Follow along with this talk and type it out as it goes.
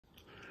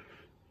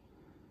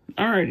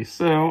Alrighty,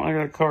 so I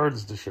got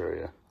cards to show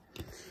you.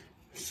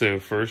 So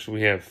first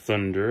we have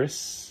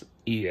Thundurus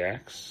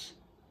EX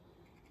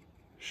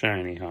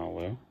Shiny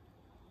Holo.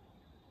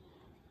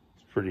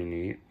 It's pretty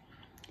neat.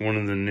 One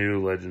of the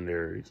new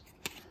legendaries.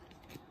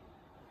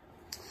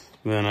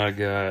 Then I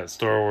got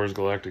Star Wars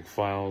Galactic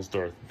Files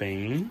Darth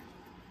Bane.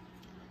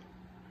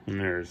 And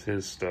there's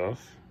his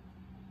stuff.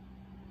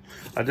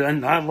 I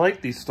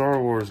like these Star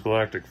Wars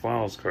Galactic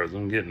Files cards.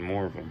 I'm getting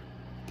more of them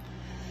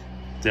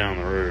down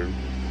the road.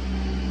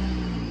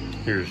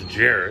 Here's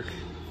Jerec.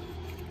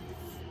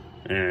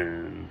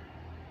 And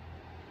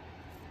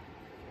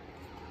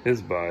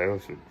his bio,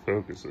 if it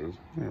focuses.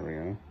 There we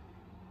go.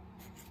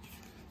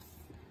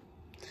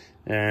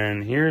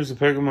 And here's a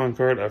Pokemon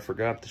card I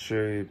forgot to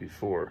show you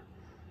before.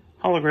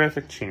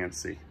 Holographic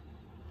Chansey.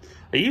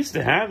 I used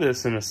to have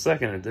this in a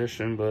second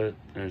edition, but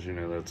as you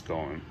know, that's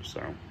gone.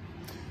 So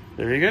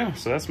there you go.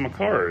 So that's my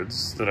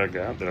cards that I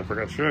got that I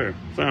forgot to show you.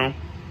 So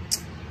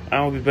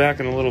I'll be back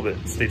in a little bit.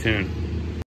 Stay tuned.